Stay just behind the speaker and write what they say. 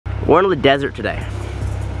We're in the desert today.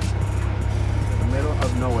 The middle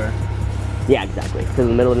of nowhere. Yeah, exactly. It's in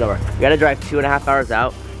the middle of nowhere. We gotta drive 2.5 hours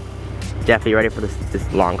out. Jeff, are you ready for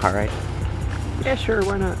this long car ride? Yeah, sure,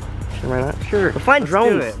 why not? Sure, why not? Sure. We're flying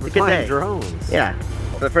drones. We're It's a good flying day. drones. Yeah.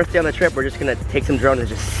 For the first day on the trip, we're just gonna take some drones and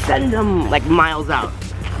just send them like miles out.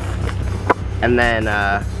 And then,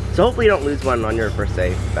 so hopefully you don't lose one on your first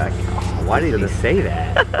day back. Oh, why did he say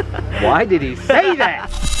that? Why did he say that?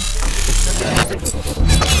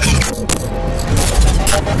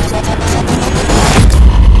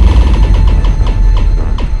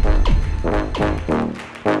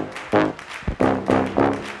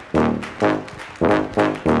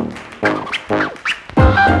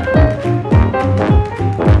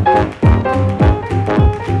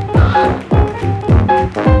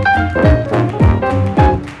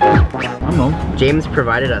 James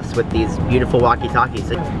provided us with these beautiful walkie-talkies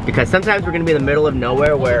because sometimes we're going to be in the middle of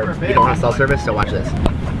nowhere where you don't have cell service, so watch this.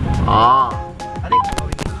 Ah. I think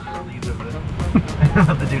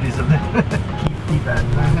the duties of it.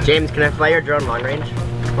 James, can I fly your drone long range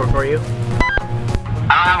for you?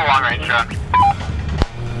 I don't have a long range drone.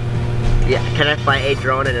 Yeah, can I fly a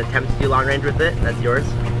drone and attempt to do long range with it? That's yours?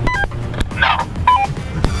 No.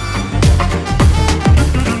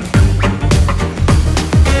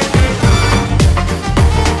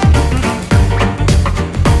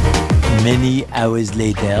 Many hours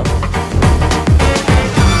later.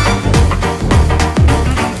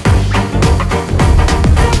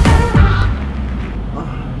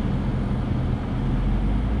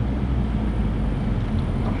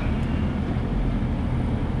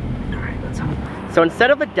 So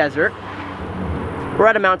instead of a desert, we're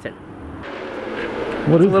at a mountain.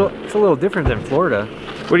 It's a little different than Florida.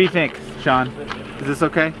 What do you think, Shawn? Is this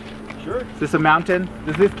okay? Sure. Is this a mountain?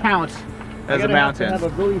 Does this count as a mountain? Have a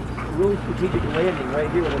really strategic landing right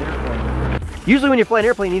here with an airplane. Usually when you fly an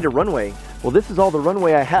airplane, you need a runway. Well, this is all the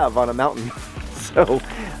runway I have on a mountain. So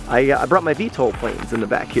I brought my VTOL planes in the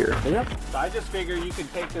back here. Yep. So I just figure you can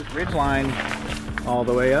take this ridge line all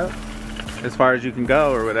the way up, as far as you can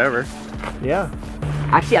go or whatever. Yeah.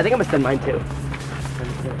 Actually, I think I'm gonna send mine too.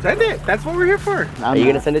 Send it. That's what we're here for. Are you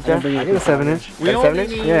gonna send it, Jeff? I get a 7-inch. We Got a only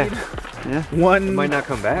 7-inch? need Yeah. one. It might not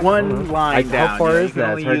come back. One line down. How far You is can that?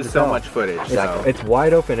 only It's hard use to so tell. much footage. So. It's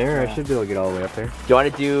wide open air. I should be able to get all the way up there. Do you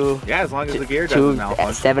want to do Yeah, as long as the gear two doesn't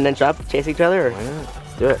malfunction. 7-inch up, chase each other? Or? Why not?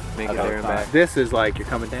 Let's do it. Make it there and back. This is like you're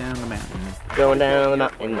coming down the mountain. Going down the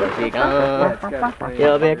mountain, where she go.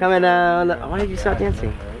 You'll be coming down. Why did you stop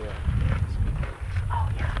dancing? Oh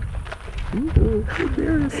yeah. Ooh,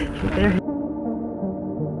 there it is. There.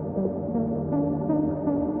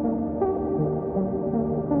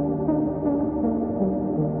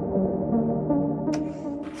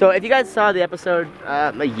 So if you guys saw the episode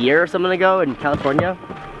a year or something ago in California,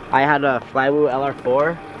 I had a Flywoo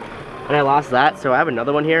LR4 and I lost that, so I have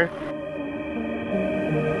another one here.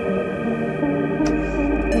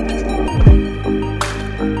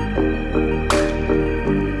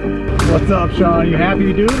 What's up, Shawn? You happy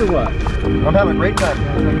to do it or what? I'm having a great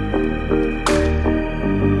time.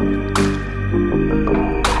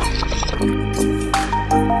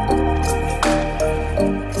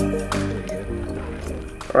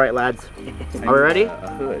 All right, lads. Are we ready? A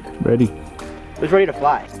hood. Ready. Who's ready to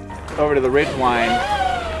fly? Over to the ridge line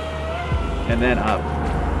and then up.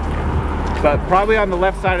 But probably on the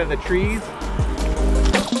left side of the trees.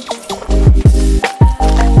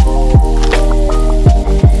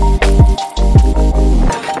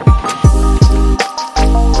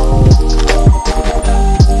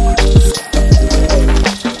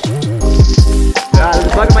 There's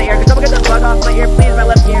a bug in my ear. Can someone get that bug off my ear, please? My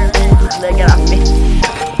left ear. Get off me.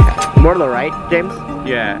 More to the right, James?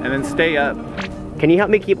 Yeah, and then stay up. Can you help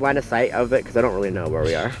me keep line of sight of it? Because I don't really know where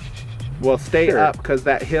we are. Well, stay Sure. up because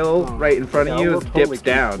that hill right in front of you dips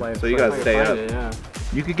down. So you gotta stay up.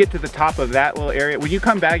 You could get to the top of that little area. When you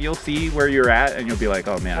come back, you'll see where you're at and you'll be like,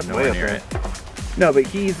 oh man, I'm nowhere near it. No, but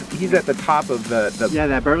he's at the top of the Yeah,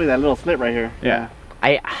 that little slit right here. Yeah.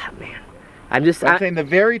 Man. I'm just, I'm saying the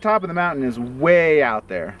very top of the mountain is way out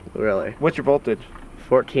there. really. What's your voltage?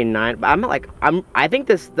 14.9, but I'm at like, I think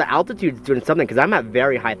the altitude's doing something because I'm at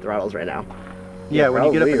very high throttles right now. Yeah, when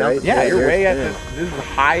you get up in altitude. Yeah, you're way at this is the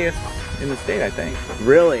highest in the state, I think.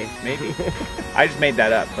 Really? Maybe. I just made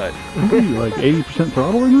that up, but. Like 80%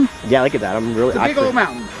 throttle right now? Yeah, look at that. I'm really. It's a big old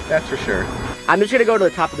mountain, that's for sure. I'm just gonna go to the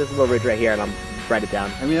top of this little ridge right here and I'm write it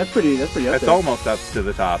down. I mean, that's pretty up That's there. almost up to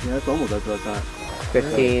the top. Yeah, that's almost up to the top.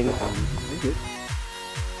 15.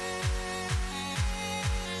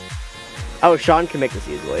 Oh, Shawn can make this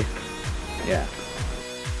easily. Yeah.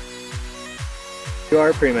 You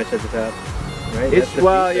are pretty much at the top. right? It's,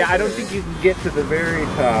 well, yeah, I don't think you can get to the very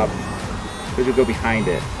top. Because you'll go behind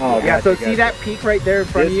it. Oh, yeah, so see that peak right there in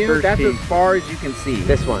front of you? That's as far as you can see.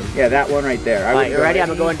 This one? Yeah, that one right there. All right, you ready?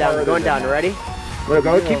 I'm going down. Going down. Ready? Well,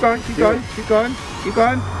 go. Keep going. Keep going. Keep going. Keep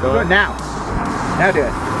going. Go on. Now. Now do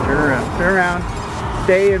it. Turn around. Turn around.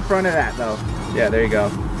 Stay in front of that, though. Yeah, there you go.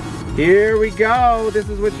 Here we go. This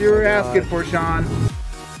is what you were asking for, Shawn.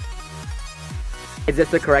 Is this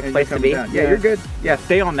the correct place to be? Down. Yeah, you're good. Yeah,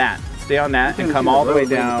 stay on that. Stay on that and come all the way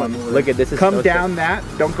down. Look at this. Come down that.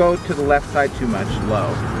 Don't go to the left side too much. Low.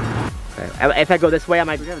 Okay. If I go this way, I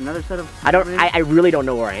might. We got another set of. I really don't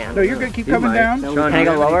know where I am. No, you're good. Keep coming down. Shawn, can I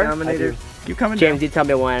go lower? Keep coming down. James, you tell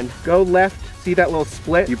me when. Go left. See that little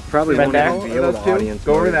split? You probably won't even be able to audience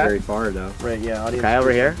go over that. very far though. Right, yeah, audience. Okay,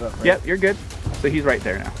 over here? Right. Yep, you're good. So he's right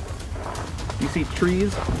there now. You see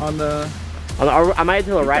trees on the... Am I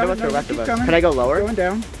to the right of us or left of us? Can I go lower? Going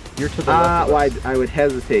down. You're to the left of us. I would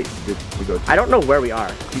hesitate to go to. I don't know where we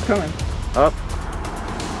are. Keep coming. Up.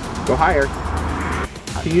 Go higher.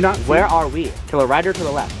 Can you not see? Where are we? To the right or to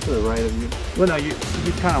the left? To the right of you. Well, no, you're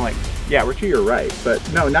kind of like... Yeah, we're to your right, but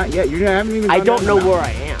no, not yet. You haven't even. I don't know where I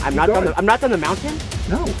am. I'm not on the mountain.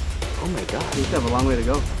 No. Oh my god. You still have a long way to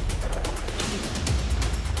go.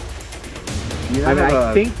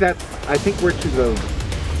 I think we're to the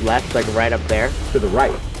left, like right up there. To the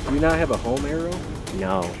right. Do you not have a home arrow?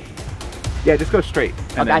 No. Yeah, just go straight.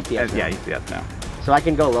 And I see us. Yeah, you see us now. So I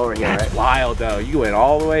can go lower here, That's right? wild though. You went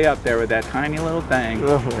all the way up there with that tiny little thing.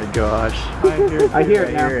 Oh my gosh. I hear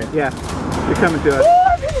it now. Yeah. You're coming to us.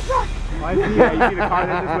 I see, yeah, you see the car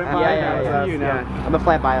that just went by? Yeah. You now. I'm gonna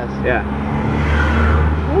fly by us. Yeah.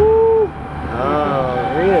 Woo! Oh,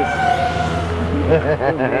 there he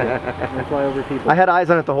is. Fly over people. I had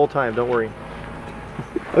eyes on it the whole time, don't worry.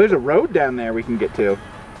 Oh, there's a road down there we can get to.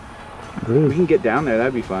 We can get down there,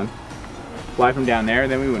 that'd be fun. Fly from down there,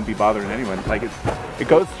 and then we wouldn't be bothering anyone. Like it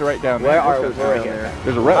goes to right down there. Where are we? Right here.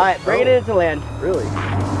 There's a road. All right, bring it into land. Really?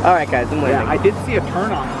 All right, guys, I'm landing. Yeah, I did see a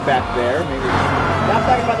turn on back there. Maybe. Stop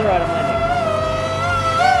talking about the road. I'm landing.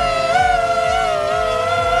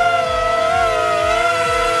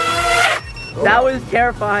 That was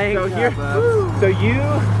terrifying. So here, so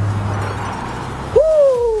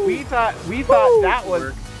we thought that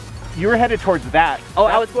was. You were headed towards that. Oh,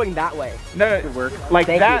 I was going that way. No, like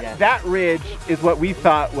that ridge is what we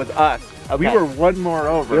thought was us. Okay. We were one more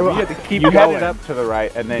over. We had to keep going. Headed up to the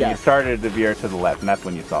right, and then you started to veer to the left, and that's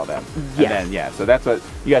when you saw them. Yes. And then, so that's what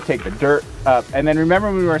you got to take the dirt up. And then remember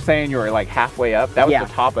when we were saying you were like halfway up? That was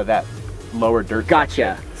the top of that lower dirt.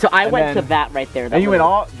 Gotcha. section. So I went to that right there. And you went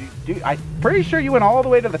all. I'm pretty sure you went all the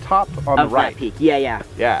way to the top on the right. That peak. Yeah.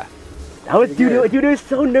 Yeah. That was, dude, it was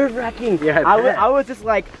so nerve-wracking. Yeah, I was just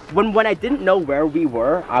like, when I didn't know where we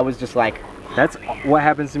were, I was just like, that's what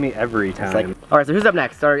happens to me every time. Like, all right, so who's up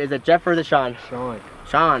next? Sorry, is it Jeff or is it Shawn?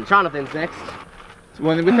 Shawn. Jonathan's next. So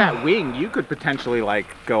with that wing, you could potentially like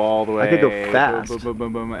go all the way. I could go fast. Boom, boom,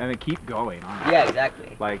 boom, boom, and then keep going. Yeah,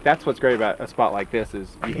 exactly. Like that's what's great about a spot like this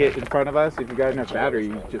is you hit in front of us. If you got enough battery,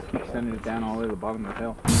 you just keep sending it down all the way to the bottom of the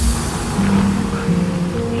hill.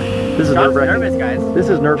 This is nerve-wracking. Nervous, guys. This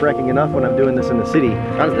is nerve-wracking enough when I'm doing this in the city.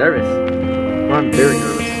 Shawn's nervous. I'm very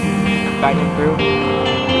nervous. Backing through.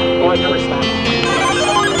 Oh, I never stopped.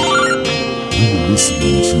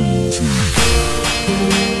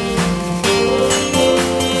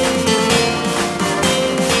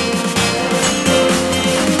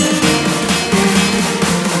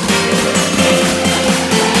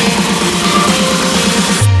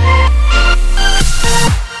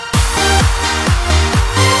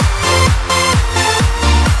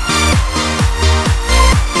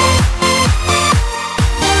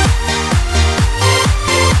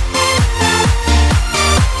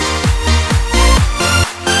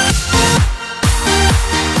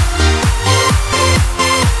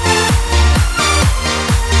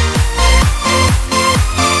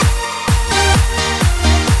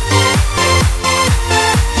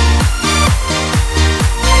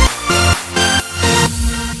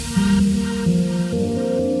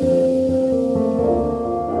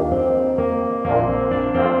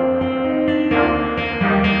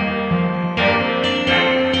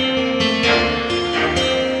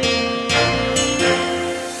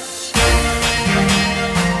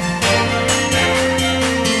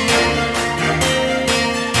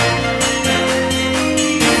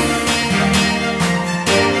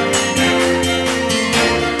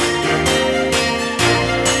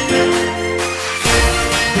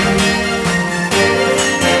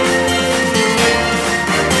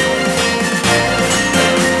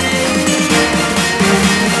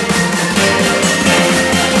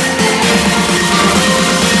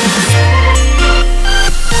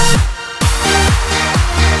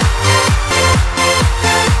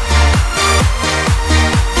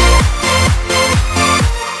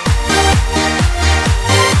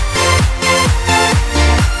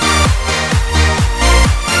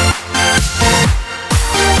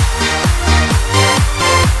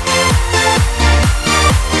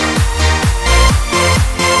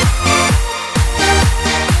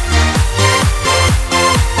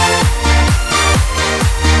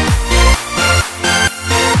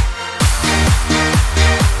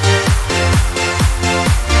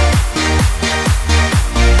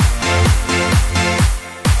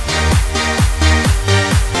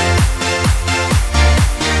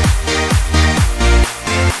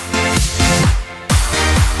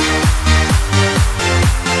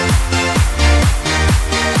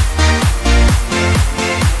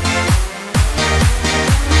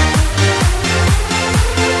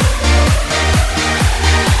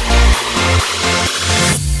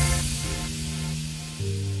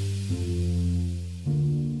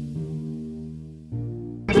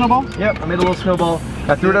 snowball? Yep, I made a little snowball.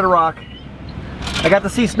 I threw it at a rock. I got to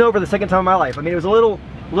see snow for the second time in my life. I mean, it was a little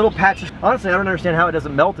patch. Honestly, I don't understand how it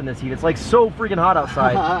doesn't melt in this heat. It's like so freaking hot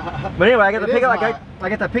outside. But anyway, I got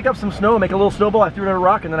to pick up some snow and make a little snowball. I threw it at a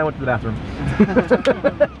rock and then I went to the bathroom.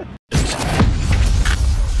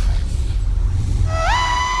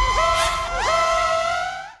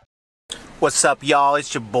 What's up, y'all?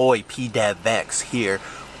 It's your boy PDEVX here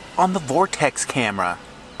on the Vortex camera.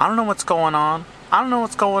 I don't know what's going on.